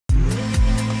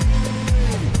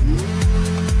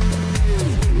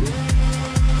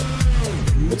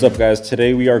What's up, guys?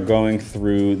 Today we are going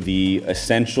through the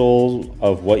essentials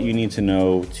of what you need to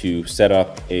know to set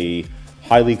up a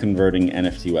highly converting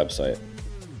NFT website.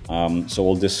 So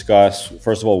we'll discuss,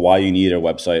 first of all, why you need a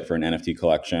website for an NFT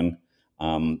collection,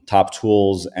 top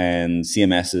tools and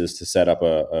CMSs to set up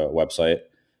a website,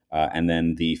 and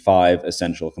then the 5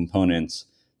 essential components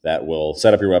that will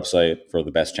set up your website for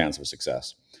the best chance of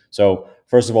success. So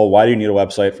first of all, why do you need a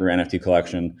website for your NFT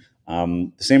collection?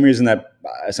 The same reason that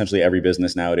essentially every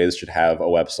business nowadays should have a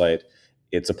website.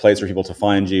 It's a place for people to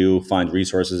find you, find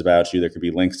resources about you. There could be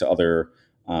links to other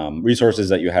resources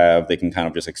that you have. They can kind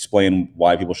of just explain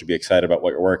why people should be excited about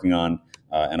what you're working on.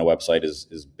 And a website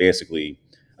is basically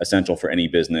essential for any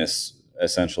business,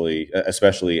 essentially,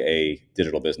 especially a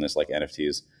digital business like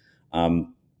NFTs.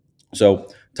 So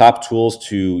top tools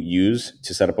to use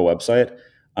to set up a website.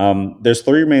 There's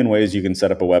 3 main ways you can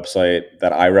set up a website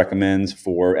that I recommend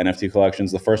for NFT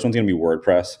collections. The first one's going to be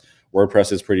WordPress.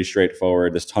 WordPress is pretty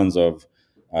straightforward. There's tons of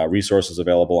resources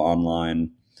available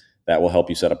online that will help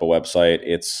you set up a website.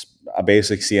 It's a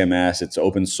basic CMS. It's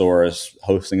open source.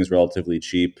 Hosting is relatively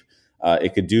cheap.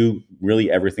 It could do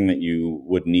really everything that you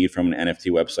would need from an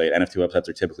NFT website. NFT websites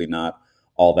are typically not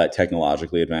all that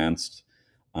technologically advanced.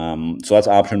 So that's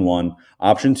option 1.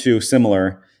 Option 2,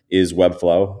 similar, is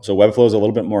Webflow. So Webflow is a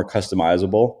little bit more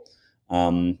customizable.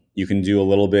 You can do a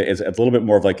little bit, it's a little bit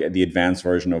more of like the advanced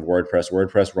version of WordPress.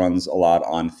 WordPress runs a lot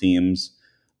on themes,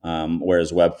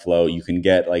 whereas Webflow, you can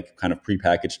get like kind of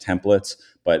prepackaged templates,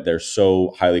 but they're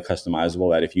so highly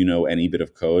customizable that if you know any bit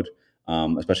of code,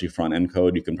 especially front-end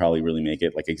code, you can probably really make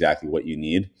it like exactly what you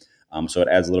need. So it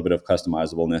adds a little bit of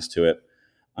customizableness to it.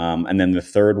 And then the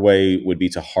third way would be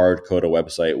to hard code a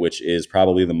website, which is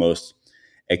probably the most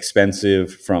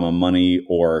expensive from a money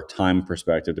or time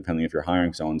perspective, depending if you're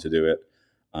hiring someone to do it.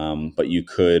 But you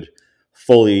could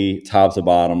fully, top to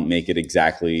bottom, make it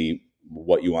exactly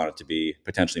what you want it to be,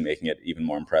 potentially making it even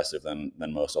more impressive than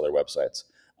most other websites.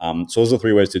 So those are the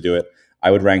 3 ways to do it.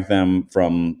 I would rank them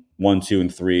from 1, 2,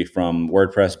 and 3, from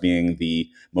WordPress being the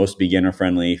most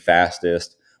beginner-friendly,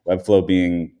 fastest, Webflow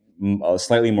being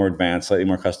slightly more advanced, slightly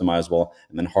more customizable,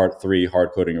 and then hard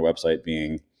coding your website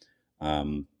being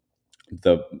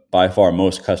the by far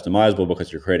most customizable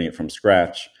because you're creating it from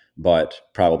scratch, but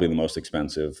probably the most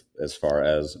expensive as far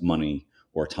as money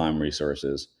or time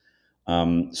resources.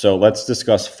 So let's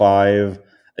discuss 5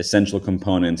 essential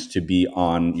components to be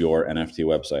on your NFT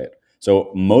website.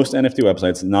 So most NFT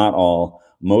websites, not all,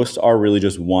 most are really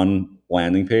just one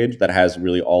landing page that has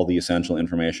really all the essential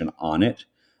information on it.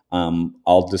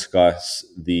 I'll discuss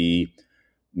the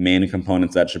main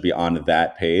components that should be on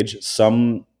that page.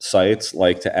 Some sites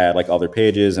like to add like other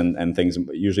pages and things.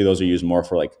 Usually those are used more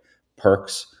for like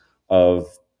perks of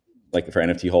like for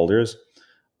NFT holders.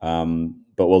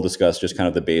 But we'll discuss just kind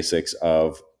of the basics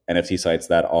of NFT sites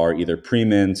that are either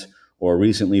pre-mint or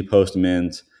recently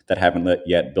post-mint that haven't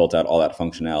yet built out all that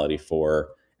functionality for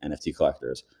NFT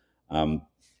collectors.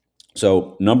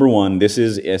 So number 1, this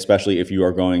is especially if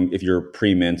you're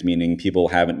pre-mint, meaning people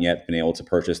haven't yet been able to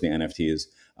purchase the NFTs,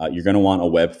 you're going to want a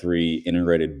Web3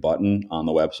 integrated button on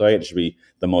the website. It should be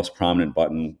the most prominent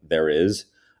button there is.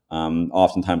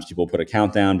 Oftentimes people put a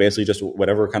countdown, basically just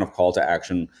whatever kind of call to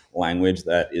action language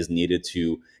that is needed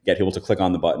to get people to click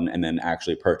on the button and then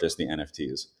actually purchase the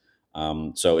NFTs.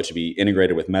 So it should be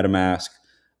integrated with MetaMask.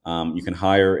 You can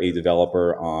hire a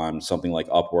developer on something like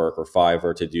Upwork or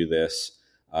Fiverr to do this.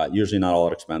 Usually not all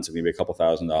that expensive, maybe a couple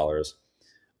 $1,000s.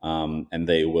 And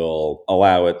they will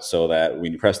allow it so that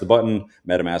when you press the button,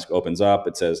 MetaMask opens up.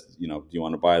 It says, do you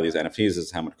want to buy these NFTs? This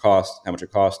is how much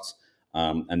it costs.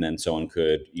 And then someone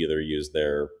could either use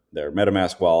their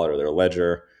MetaMask wallet or their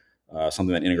ledger,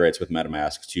 something that integrates with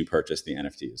MetaMask to purchase the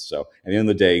NFTs. So at the end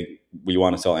of the day, we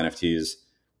want to sell NFTs.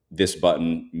 This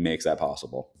button makes that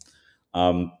possible.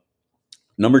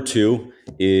 Number 2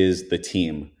 is the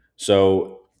team.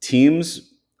 So teams,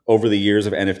 over the years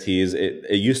of NFTs,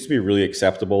 it used to be really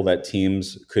acceptable that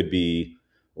teams could be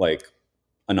like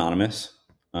anonymous,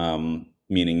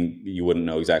 meaning you wouldn't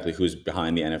know exactly who's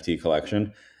behind the NFT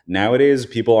collection. Nowadays,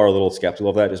 people are a little skeptical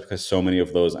of that just because so many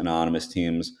of those anonymous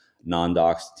teams,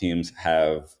 non-doxed teams,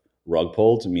 have rug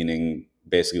pulled, meaning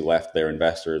basically left their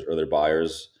investors or their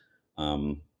buyers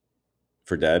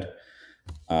for dead.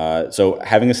 So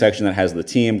having a section that has the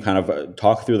team, kind of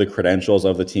talk through the credentials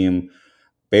of the team,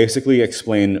 basically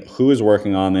explain who is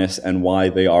working on this and why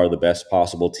they are the best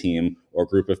possible team or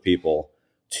group of people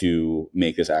to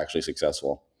make this actually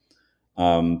successful.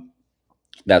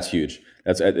 That's huge.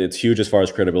 It's huge as far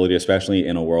as credibility, especially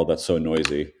in a world that's so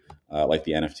noisy like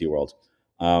the NFT world.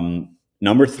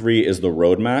 Number 3 is the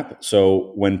roadmap.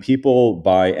 So when people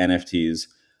buy NFTs,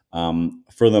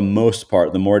 For the most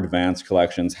part, the more advanced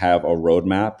collections have a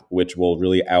roadmap, which will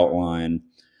really outline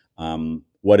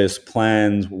what is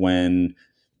planned when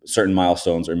certain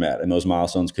milestones are met. And those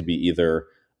milestones could be either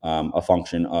a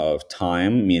function of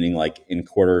time, meaning like in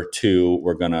Q2,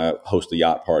 we're going to host a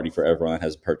yacht party for everyone that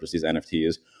has purchased these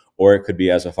NFTs, or it could be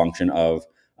as a function of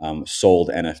sold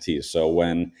NFTs. So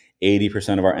when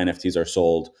 80% of our NFTs are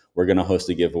sold, we're going to host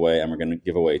a giveaway, and we're going to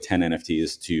give away 10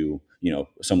 NFTs to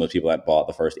some of the people that bought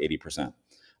the first 80%.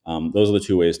 Those are the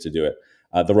two ways to do it.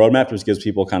 The roadmap just gives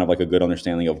people kind of like a good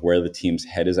understanding of where the team's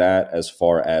head is at as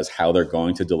far as how they're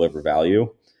going to deliver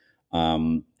value,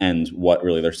 and what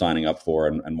really they're signing up for,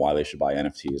 and why they should buy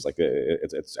NFTs. Like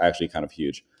it's actually kind of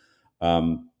huge.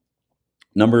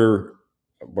 Number,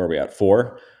 where are we at?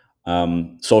 4,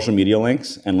 social media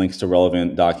links and links to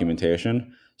relevant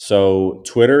documentation. So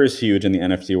Twitter is huge in the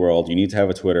NFT world. You need to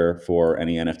have a Twitter for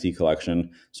any NFT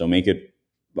collection. So make it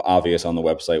obvious on the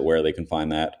website where they can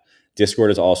find that.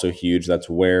 Discord is also huge. That's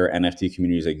where NFT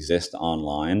communities exist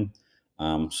online.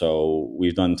 So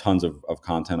we've done tons of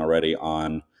content already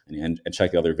on, and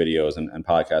check the other videos and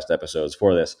podcast episodes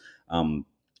for this.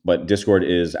 But Discord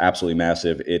is absolutely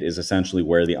massive. It is essentially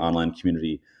where the online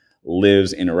community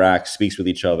lives, interacts, speaks with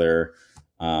each other,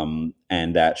 and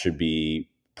that should be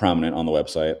prominent on the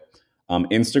website.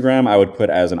 Instagram, I would put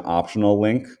as an optional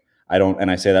link.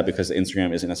 And I say that because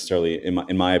Instagram isn't necessarily,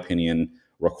 in my opinion,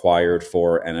 required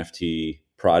for NFT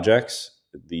projects.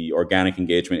 The organic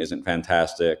engagement isn't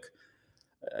fantastic.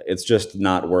 It's just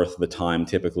not worth the time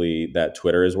typically that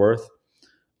Twitter is worth.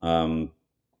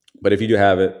 But if you do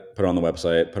have it, put it on the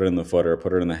website, put it in the footer,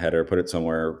 put it in the header, put it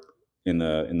somewhere in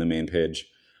the main page.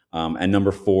 And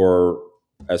number 4,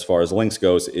 as far as links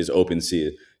goes, is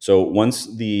OpenSea. So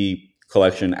once the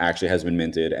collection actually has been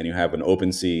minted and you have an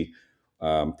OpenSea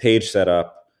page set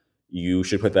up, you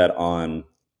should put that on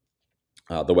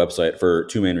the website for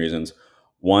 2 main reasons.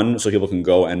 1, so people can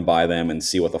go and buy them and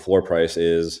see what the floor price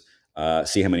is,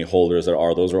 see how many holders there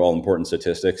are. Those are all important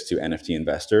statistics to NFT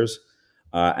investors.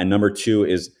 And number 2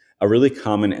 is a really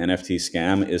common NFT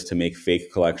scam is to make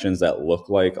fake collections that look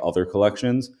like other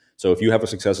collections. So if you have a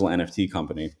successful NFT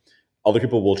company, other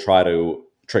people will try to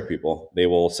trick people. They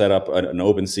will set up an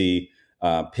OpenSea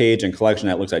page and collection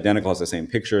that looks identical, has the same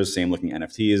pictures, same looking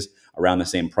NFTs, around the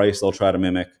same price they'll try to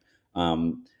mimic.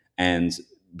 And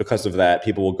because of that,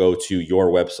 people will go to your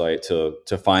website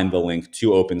to find the link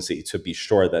to OpenSea to be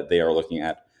sure that they are looking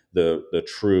at the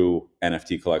true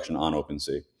NFT collection on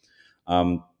OpenSea.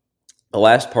 The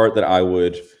last part that I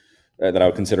would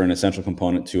consider an essential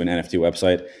component to an NFT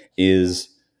website is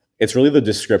it's really the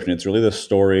description, it's really the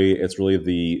story, it's really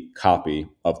the copy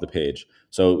of the page.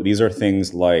 So these are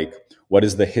things like, what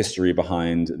is the history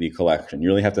behind the collection? You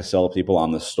really have to sell people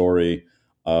on the story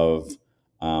of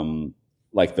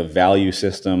like the value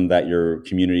system that you're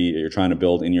trying to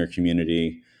build in your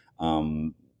community,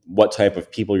 what type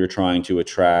of people you're trying to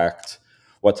attract,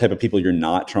 what type of people you're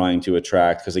not trying to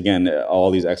attract. Because again,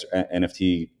 all these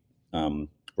NFT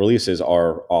releases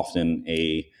are often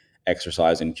a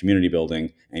exercise in community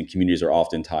building, and communities are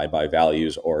often tied by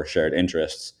values or shared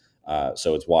interests.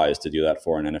 So it's wise to do that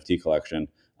for an NFT collection,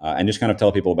 and just kind of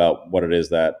tell people about what it is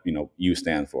that you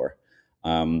stand for.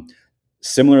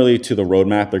 Similarly to the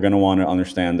roadmap, they're going to want to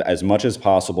understand as much as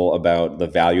possible about the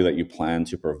value that you plan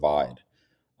to provide.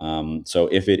 So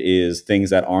if it is things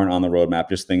that aren't on the roadmap,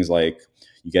 just things like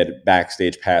you get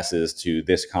backstage passes to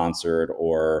this concert,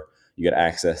 or you get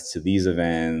access to these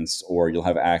events, or you'll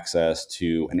have access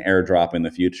to an airdrop in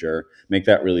the future, make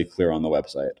that really clear on the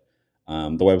website.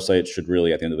 The website should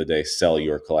really, at the end of the day, sell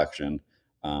your collection.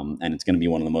 And it's going to be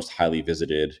one of the most highly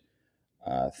visited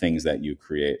things that you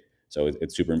create. So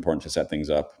it's super important to set things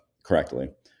up correctly.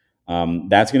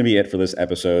 That's going to be it for this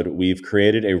episode. We've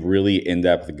created a really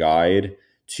in-depth guide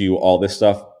to all this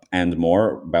stuff and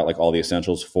more about like all the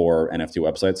essentials for NFT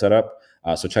website setup.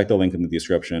 So check the link in the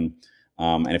description.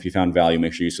 And if you found value,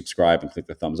 make sure you subscribe and click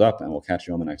the thumbs up, and we'll catch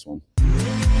you on the next one.